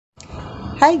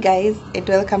Hi guys, and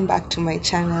welcome back to my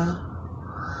channel.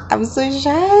 I'm so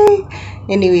shy.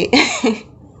 Anyway,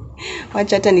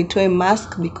 wacha hata nitoe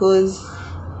mask because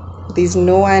there's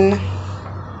no one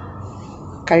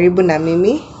karibu na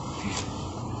mimi.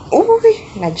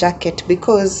 Na jacket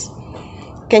because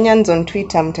Kenyans on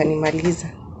Twitter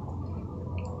mtanimaliza.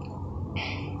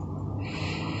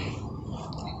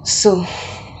 So,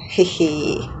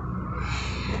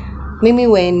 Mimi,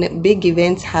 when big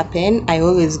events happen, I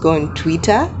always go on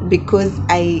Twitter because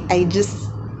I just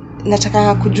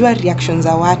nataka kujua reactions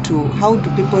za watu. How do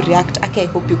people react? Okay, I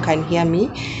hope you can hear me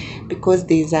because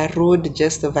there's a road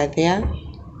just over there.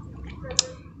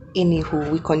 Anywho,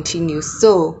 we continue.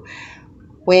 So,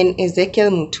 when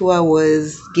Ezekiel Mutua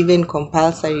was given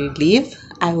compulsory leave,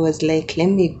 I was like, let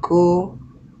me go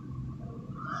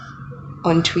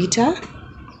on Twitter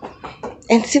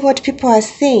and see what people are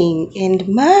saying. And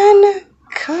man,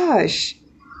 gosh,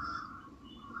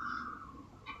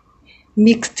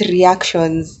 mixed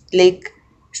reactions. Like,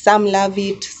 some love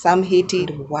it, some hate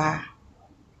it. Wow.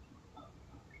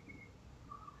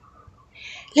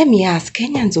 Let me ask,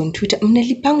 Kenyans on Twitter,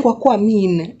 mnalipangwa kuwa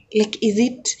mean? Like,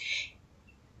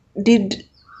 did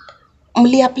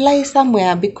mli apply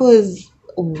somewhere? Because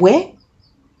where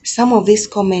some of these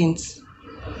comments,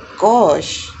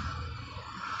 gosh.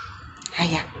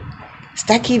 Haya,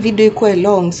 staki video ikuwe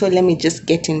long, so let me just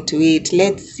get into it.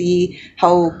 Let's see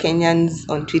how Kenyans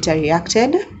on Twitter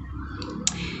reacted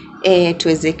to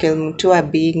Ezekiel Mutua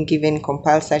being given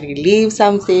compulsory leave.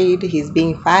 Some said he's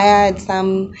being fired,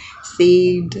 some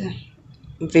said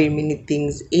very many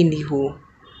things. Anywho,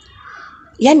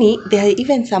 yani, there are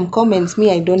even some comments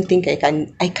I don't think I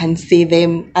can say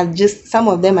them. Some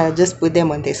of them I'll just put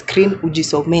them on the screen,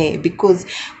 ujisome, because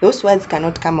those words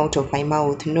cannot come out of my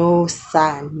mouth. No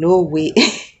sir, no way.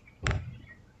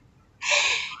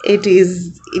 It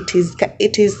is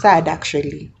sad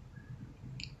actually.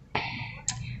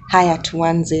 Haya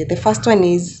tuanze. The first one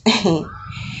is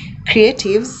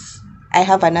creatives. I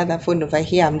have another phone over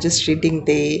here. I'm just reading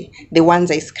the ones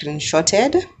I screenshot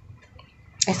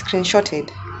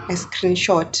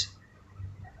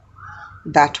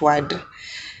that word.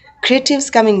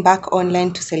 Creatives coming back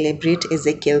online to celebrate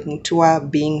Ezekiel Mutua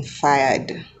being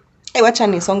fired. Hey, wacha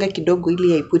nisonge kidogo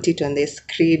ili I put it on the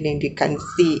screen and you can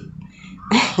see.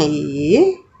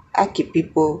 Aki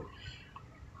people.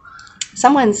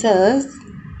 Someone says,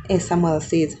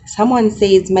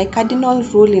 my cardinal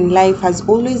rule in life has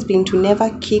always been to never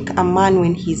kick a man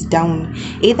when he's down.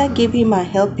 Either give him a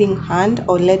helping hand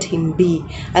or let him be.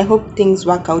 I hope things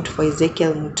work out for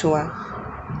Ezekiel Mutua.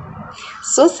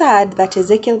 So sad that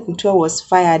Ezekiel Mutua was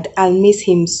fired. I'll miss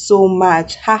him so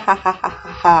much. Ha ha ha ha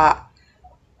ha ha.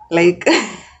 Like,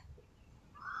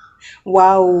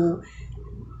 wow.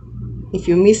 If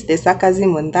you missed the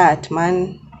sarcasm on that,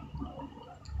 man.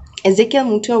 Ezekiel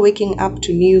Mutua waking up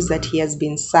to news that he has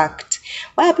been sacked.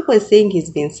 Why are people saying he's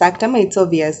been sacked? I mean, it's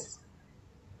obvious.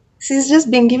 He's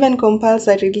just been given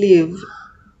compulsory leave.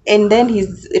 And then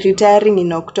he's retiring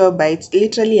in October. It's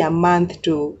literally a month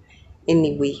to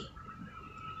anyway.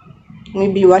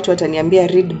 Maybe watu wataniambia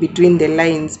read between the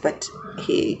lines, but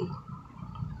hey.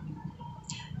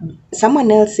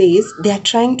 Someone else says, they are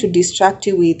trying to distract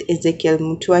you with Ezekiel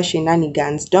Mutua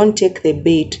shenanigans. Don't take the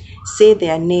bait. Say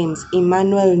their names.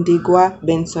 Emmanuel Ndigwa,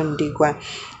 Benson Ndigwa.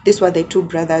 These were the two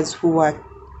brothers who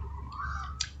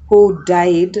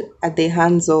died at the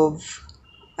hands of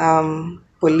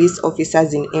police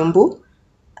officers in Embu.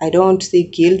 I don't say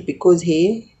killed because,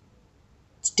 hey,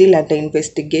 still under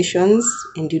investigations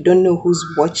and you don't know who's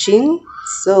watching.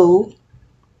 So,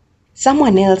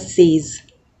 someone else says,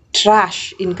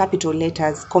 trash in capital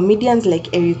letters. Comedians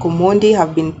like Eric Omondi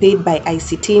have been paid by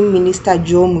ICT Minister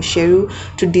Joe Musheru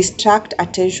to distract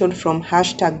attention from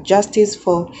hashtag justice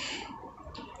for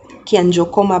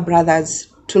Kianjokoma brothers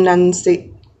to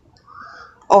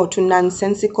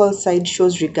nonsensical side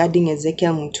shows regarding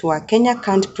Ezekiel Mutua. Kenya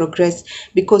can't progress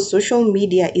because social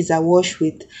media is awash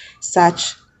with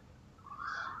such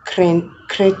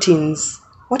cretins.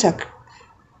 What are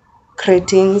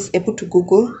cretins? Able to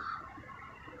Google?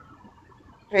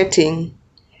 Cretin.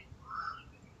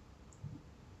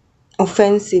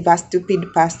 Offensive, a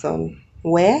stupid person.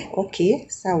 Where? Okay,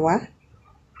 sawa.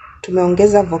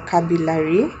 Tumeongeza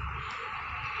vocabulary.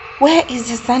 Where is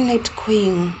the sunlight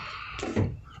queen?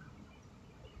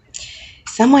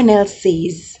 Someone else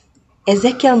says,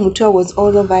 Ezekiel Mutua was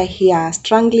all over here,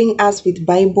 strangling us with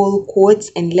Bible quotes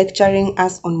and lecturing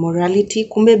us on morality.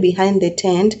 Kumbe behind the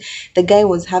tent, the guy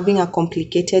was having a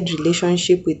complicated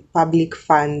relationship with public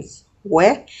funds.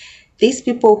 Where? These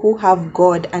people who have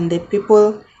God and the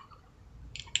people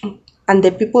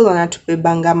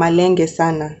wanatupebanga malenge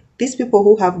sana. these people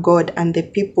who have God and the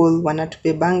people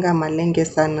wanatubebanga malenge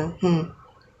sana.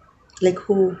 Like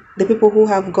who? The people who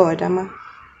have God, ama?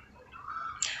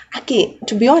 Okay,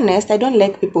 to be honest, I don't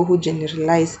like people who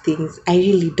generalize things. I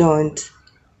really don't.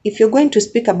 If you're going to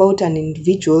speak about an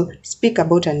individual, speak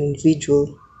about an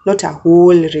individual, not a whole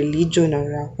religion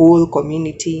or a whole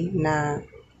community. Nah.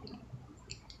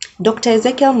 Dr.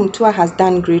 Ezekiel Mutua has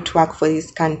done great work for this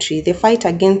country. The fight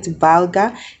against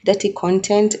vulgar, dirty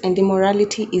content and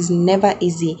immorality is never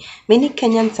easy. Many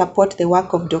Kenyans support the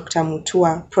work of Dr.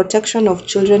 Mutua. Protection of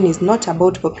children is not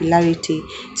about popularity.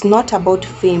 It's not about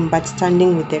fame, but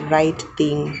standing with the right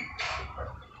thing.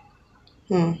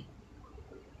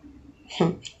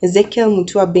 Ezekiel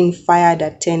Mutua being fired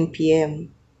at 10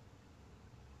 p.m.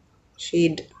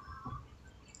 Shade.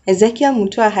 Ezekiel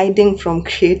Mutua hiding from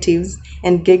creatives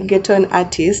and gengeton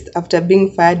artists after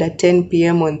being fired at 10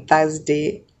 p.m. on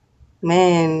Thursday.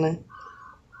 Man.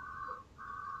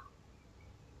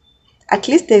 At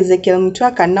least Ezekiel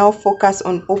Mutua can now focus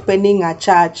on opening a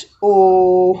church.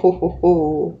 Oh, ho, ho,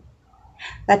 ho.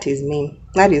 That is mean.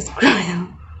 That is cruel.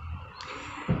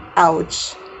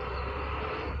 Ouch.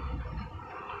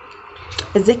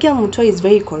 Ezekiel Mutua is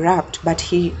very corrupt, but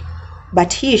he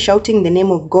is shouting the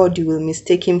name of God. You will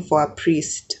mistake him for a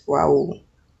priest. Wow.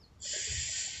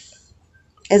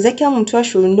 Ezekiel Mutua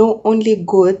should know only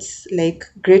goats, like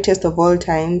greatest of all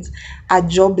times, are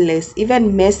jobless.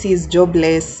 Even Messi is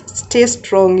jobless. Stay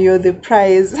strong, you're the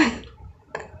prize.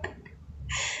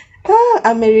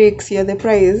 Amerix, you're the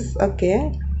prize.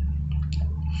 Okay.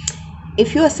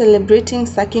 If you are celebrating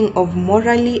sacking of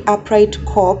morally upright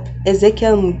cop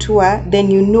Ezekiel Mutua,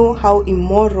 then you know how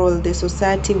immoral the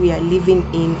society we are living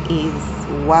in is.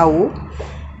 Wow.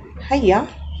 Hiya.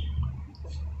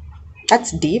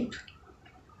 That's deep.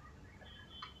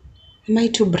 Am I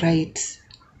too bright?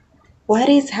 What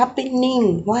is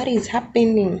happening? What is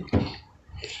happening?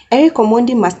 Eric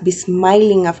Omondi must be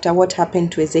smiling after what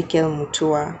happened to Ezekiel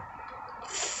Mutua.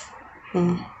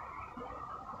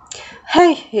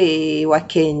 Hey,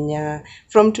 Wakenya.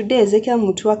 From today, Ezekiel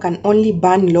Mutua can only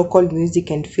ban local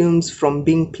music and films from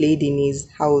being played in his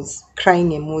house.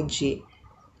 Crying emoji.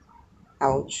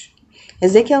 Ouch.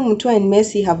 Ezekiel Mutua and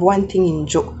Messi have one thing in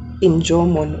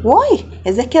common. Why?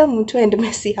 Ezekiel Mutua and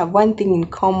Messi have one thing in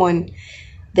common.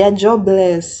 They are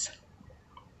jobless.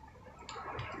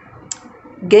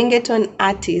 Gengeton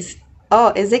artist.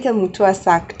 Oh, Ezekiel Mutua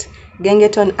sacked.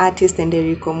 Gengeton artist and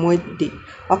Eric Omondi.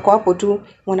 Wako hapo tu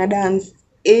wana dance.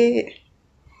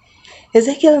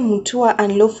 Ezekiel Mutua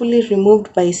unlawfully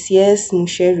removed by CS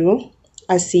Musheru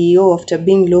as CEO after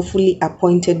being lawfully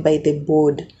appointed by the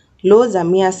board. Laws are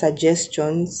mere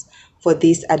suggestions for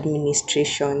this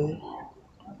administration.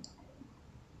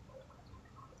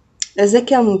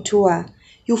 Ezekiel Mutua,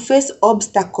 you face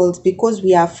obstacles because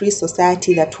we are a free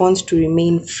society that wants to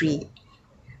remain free.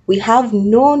 We have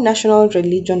no national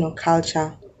religion or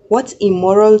culture. What's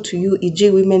immoral to you, e.g.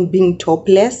 women being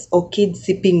topless or kids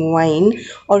sipping wine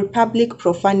or public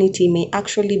profanity may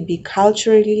actually be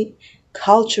culturally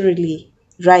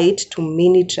right to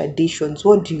many traditions.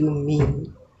 What do you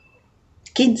mean?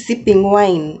 Kids sipping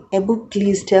wine. Ebu,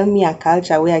 please tell me a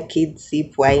culture where kids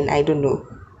sip wine. I don't know.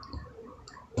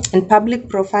 And public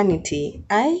profanity.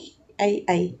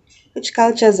 Which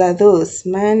cultures are those,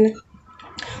 man?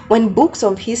 When books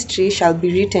of history shall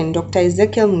be written, Dr.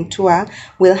 Ezekiel Mutua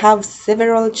will have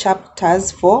several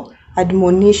chapters for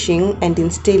admonishing and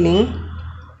instilling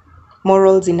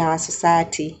morals in our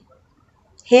society.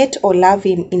 Hate or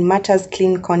loving in matters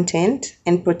clean content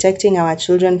and protecting our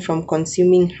children from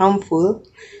consuming harmful,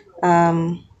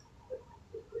 I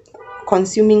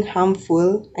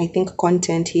think,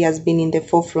 content. He has been in the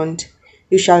forefront.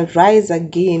 You shall rise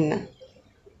again.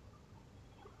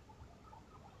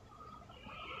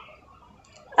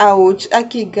 Ouch,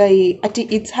 Aki guy.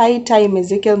 It's high time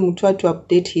Ezekiel Mutua to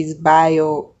update his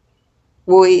bio.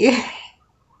 Boy.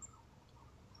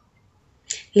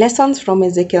 Lessons from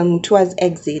Ezekiel Mutua's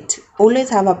exit. Always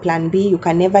have a plan B. You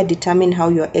can never determine how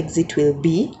your exit will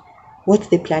be. What's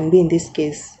the plan B in this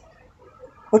case?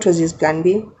 What was his plan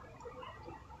B?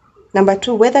 Number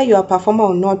 2, whether you're a performer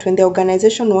or not, when the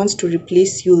organization wants to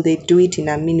replace you, they do it in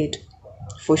a minute.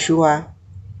 For sure.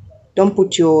 Don't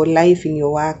put your life in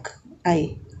your work.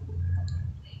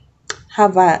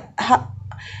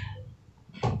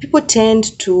 People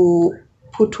tend to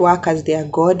put work as their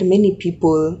God. Many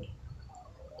people,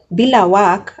 bila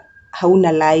work,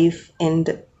 hauna life,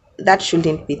 and that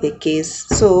shouldn't be the case.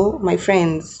 So, my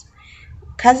friends,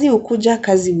 kazi ukuja,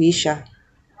 kazi wisha.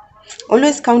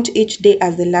 Always count each day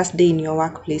as the last day in your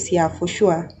workplace. Yeah, for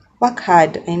sure. Work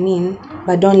hard,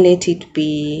 but don't let it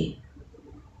be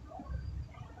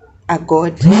a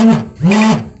god.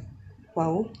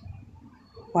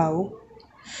 Wow.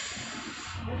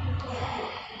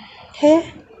 Hey,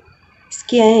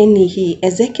 sikieni hii.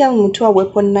 Ezekiel Mutua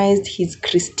weaponized his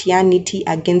Christianity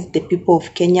against the people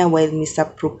of Kenya while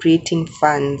misappropriating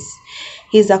funds.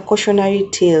 He's a cautionary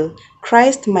tale.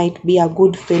 Christ might be a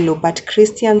good fellow, but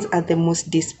Christians are the most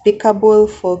despicable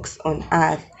folks on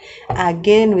earth.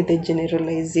 Again with the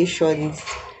generalizations.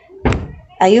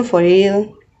 Are you for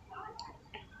real?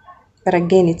 But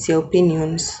again, it's your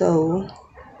opinion, so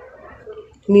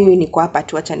mimi niko hapa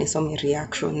tu, acha nisome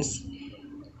reactions.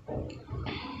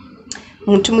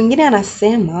 Mtu mwingine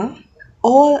anasema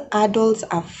all adults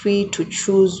are free to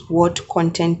choose what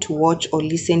content to watch or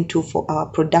listen to for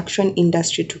our production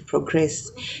industry to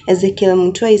progress. Ezekiel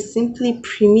Mutua is simply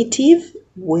primitive,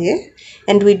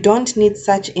 and we don't need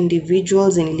such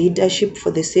individuals in leadership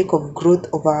for the sake of growth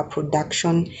of our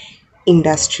production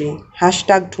industry.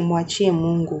 #tumwachie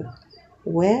Mungu.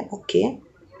 Okay.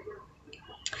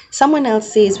 Someone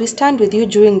else says, we stand with you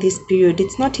during this period.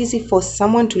 It's not easy for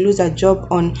someone to lose a job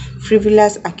on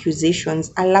frivolous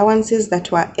accusations. Allowances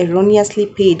that were erroneously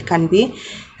paid can be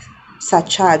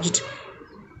surcharged.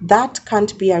 That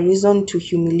can't be a reason to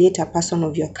humiliate a person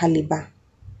of your caliber.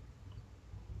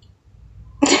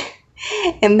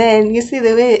 And then you see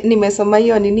the way nimesoma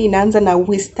hiyo nini inaanza na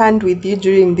we stand with you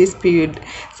during this period.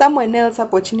 Someone else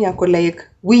hapo chini yako like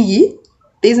we,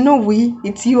 there's no we,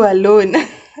 it's you alone.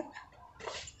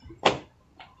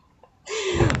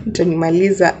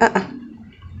 Mtanimaliza.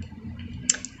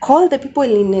 Call the people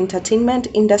in entertainment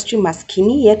industry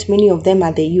maskini, yet many of them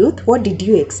are the youth. What did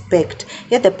you expect?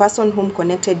 Yet the person whom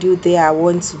connected you there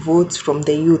wants votes from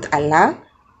the youth. Allah,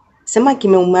 sema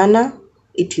kimeumana,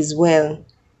 it is well.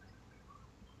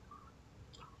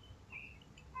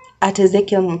 At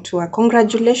Ezekiel Mutua,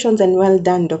 congratulations and well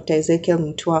done, Dr. Ezekiel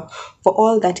Mutua, for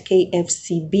all that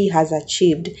Kfcb has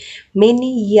achieved.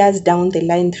 Many years down the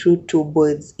line through two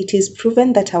boards, it is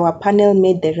proven that our panel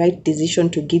made the right decision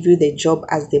to give you the job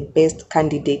as the best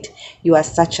candidate. You are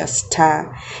such a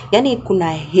star. Yani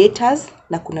kuna haters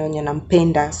na kuna wenye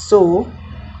nampenda. So,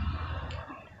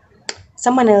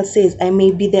 someone else says, I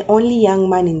may be the only young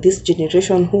man in this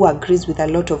generation who agrees with a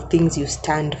lot of things you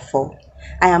stand for.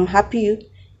 I am happy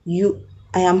you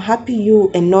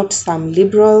and not some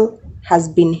liberal has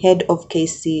been head of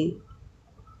Kfcb.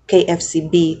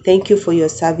 Thank you for your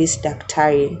service,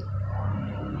 Daktari.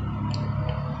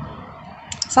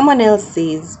 Someone else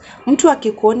says, mtu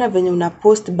akikuona venye una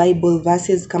post Bible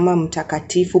verses kama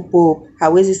mtakatifu Pope,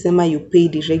 hawezi sema you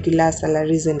paid irregular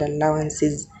salaries and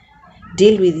allowances.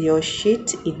 Deal with your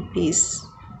shit in peace.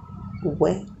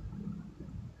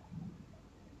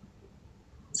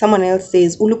 Someone else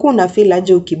says, ulikuwa unafeel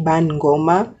aje ukiban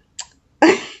ngoma?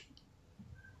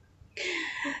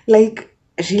 Like,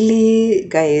 really,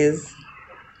 guys?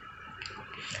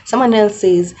 Someone else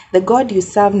says, the God you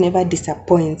serve never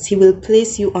disappoints. He will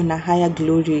place you on a higher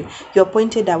glory. You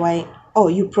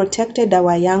protected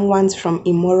our young ones from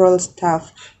immoral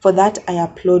stuff. For that I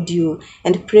applaud you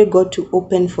and pray God to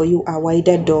open for you a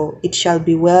wider door. It shall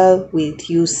be well with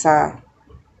you, sir.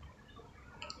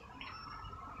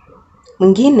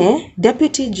 Mwingine,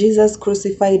 Deputy Jesus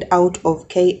crucified out of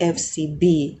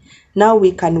Kfcb. Now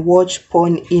we can watch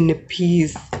porn in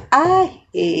peace.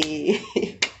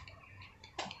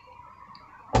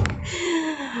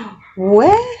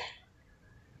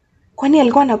 Kwani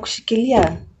alikuwa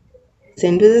anakushikilia?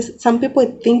 Some people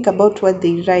think about what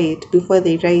they write before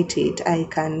they write it. I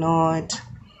cannot.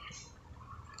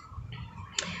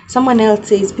 Someone else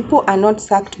says, people are not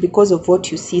sacked because of what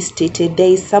you see stated.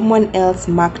 There is someone else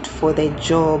marked for the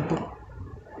job.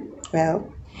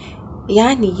 Well,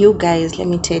 yani, you guys, let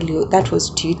me tell you, that was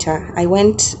Twitter. I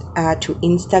went to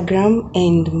Instagram,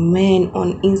 and man,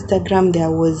 on Instagram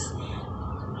there was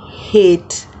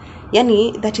hate.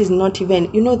 Yani, that is not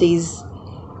even,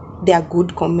 there are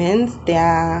good comments, there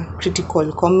are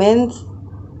critical comments.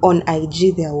 On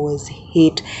IG there was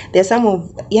hate. There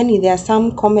are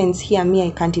some comments here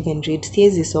I can't even read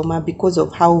because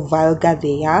of how vulgar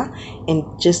they are and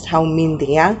just how mean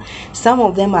they are. Some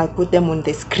of them I'll put them on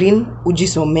the screen,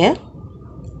 ujisome.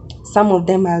 Some of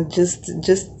them I'll just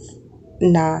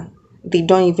they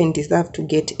don't even deserve to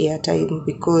get airtime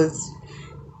because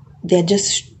they're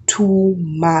just too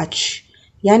much.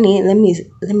 Let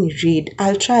me read.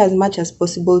 I'll try as much as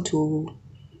possible to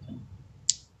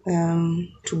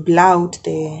blur out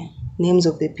the names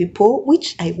of the people,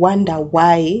 which I wonder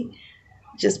why.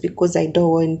 Just because I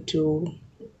don't want to,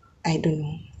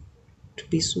 to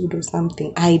be sued or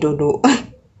something. I don't know.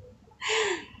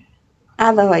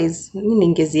 Otherwise,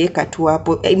 ningezieka tu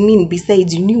hapo. I mean,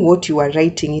 besides, you knew what you were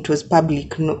writing. It was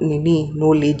public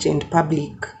knowledge and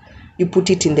public. You put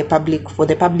it in the public for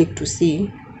the public to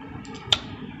see.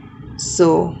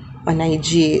 So on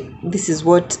IG, this is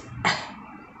what.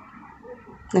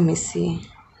 Let me see.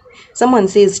 Someone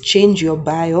says change your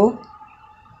bio.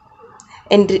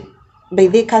 And by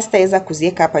the casta eza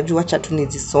kuzieka hapa juu, acha tu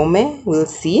nizisome. We'll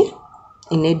see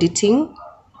in editing.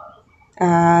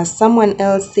 Someone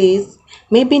else says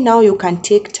maybe now you can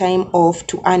take time off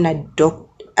to earn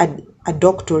a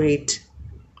doctorate,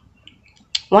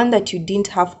 one that you didn't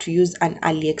have to use an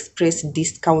AliExpress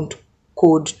discount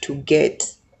code to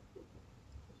get.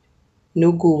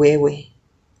 No go wewe.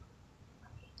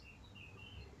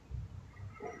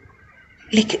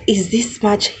 Like, is this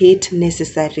much hate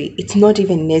necessary? It's not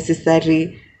even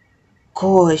necessary.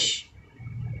 Gosh.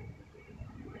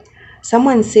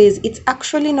 Someone says, it's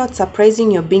actually not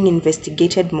surprising you're being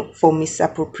investigated for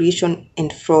misappropriation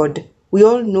and fraud. We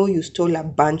all know you stole a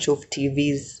bunch of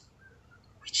TVs.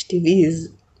 Which TVs?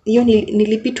 Hiyo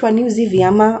nilipitwa news hivi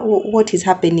ama? What is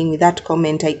happening with that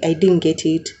comment? I didn't get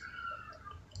it.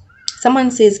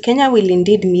 Someone says, Kenya will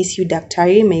indeed miss you,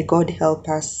 Daktari. May God help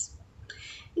us.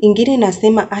 Ingine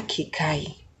nasema aki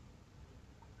kai.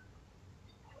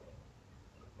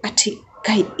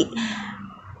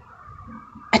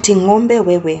 Ati ngombe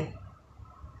wewe.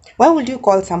 Why would you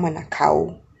call someone a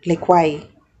cow? Like why?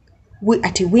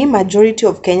 We majority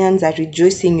of Kenyans are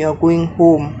rejoicing you're going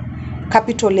home.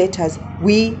 Capital letters,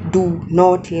 we do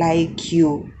not like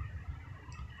you.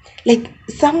 Like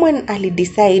someone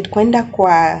decide kwenda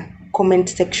kwa comment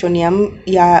section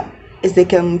ya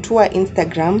Ezekiel Mutua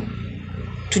Instagram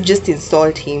to just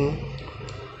insult him.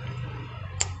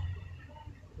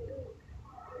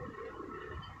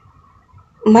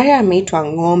 Mara ameitwa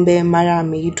ngombe, mara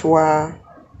ameitwa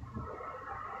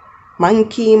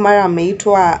monkey, mara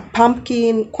ameitwa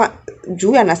pumpkin.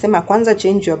 Juu anasema kwanza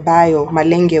change your bio,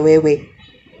 malenge wewe.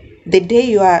 The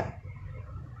day you are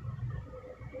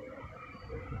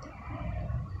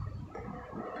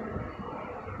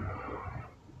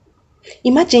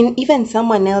imagine even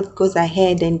someone else goes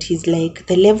ahead and he's like,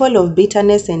 the level of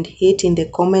bitterness and hate in the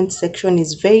comment section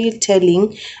is very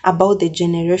telling about the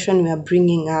generation we are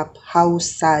bringing up. How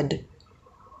sad.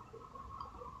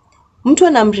 Mtu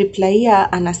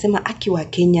anamreplya anasema aki wa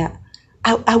Kenya,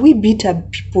 are we bitter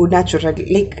people naturally?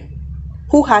 Like,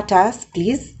 who hurt us,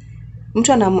 please?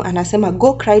 Mtu anasema,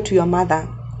 go cry to your mother.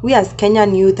 We as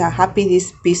Kenyan youth are happy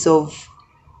this piece of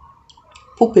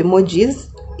poop emojis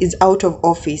is out of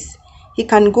office. He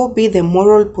can go be the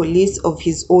moral police of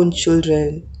his own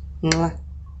children. Mwah.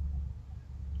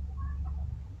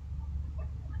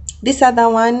 This other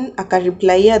one,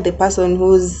 akareply the person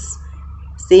who's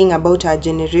saying about our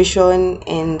generation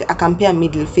and I compare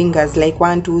middle fingers like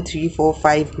 1, 2, 3, 4,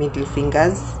 5 middle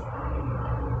fingers.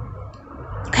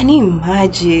 Can you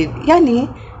imagine? Yani,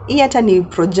 hii hata ni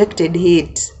projected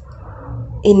hate.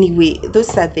 Anyway,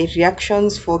 those are the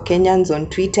reactions for Kenyans on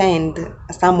Twitter and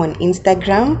some on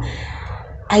Instagram.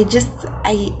 I just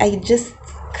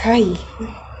cry.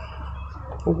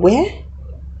 Where?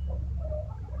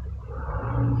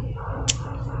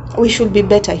 We should be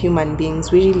better human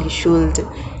beings. We really should.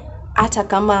 Hata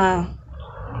kama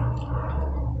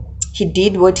he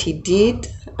did what he did.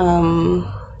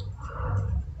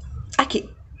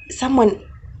 Someone,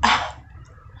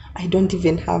 I don't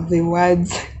even have the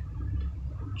words.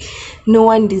 No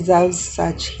one deserves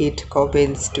such hate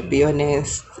comments, to be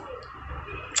honest.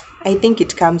 I think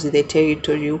it comes with the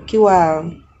territory.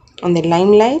 Ukiwa on the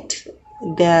limelight,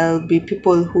 there'll be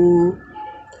people who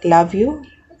love you,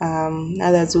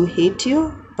 others who hate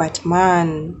you. But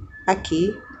man,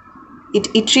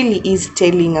 it really is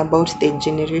telling about the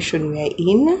generation we are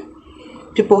in.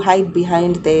 People hide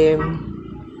behind the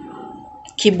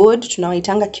keyboard.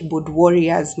 Tunawaitanga keyboard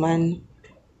warriors, man.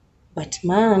 But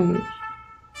man,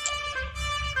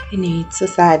 it's so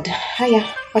sad. Haya,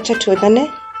 wacha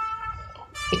tuonane.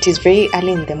 It is very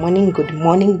early in the morning. Good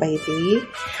morning, by the way.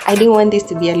 I didn't want this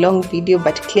to be a long video,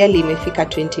 but clearly imefika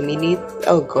 20 minutes.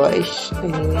 Oh gosh.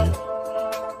 Anyway.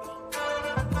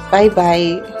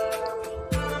 Bye-bye.